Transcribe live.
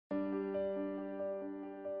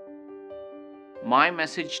My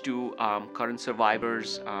message to current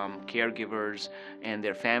survivors, caregivers, and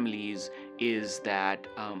their families is that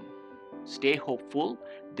stay hopeful.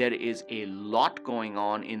 There is a lot going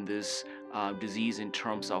on in this disease in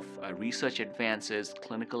terms of research advances,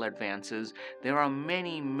 clinical advances. There are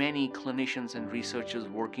many, many clinicians and researchers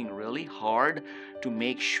working really hard to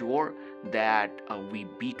make sure that we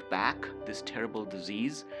beat back this terrible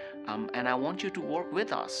disease. And I want you to work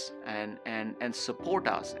with us and support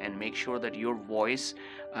us and make sure that your voice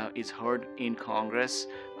is heard in Congress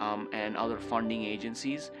and other funding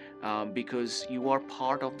agencies, because you are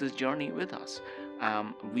part of this journey with us.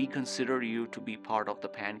 We consider you to be part of the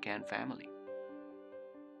PanCAN family.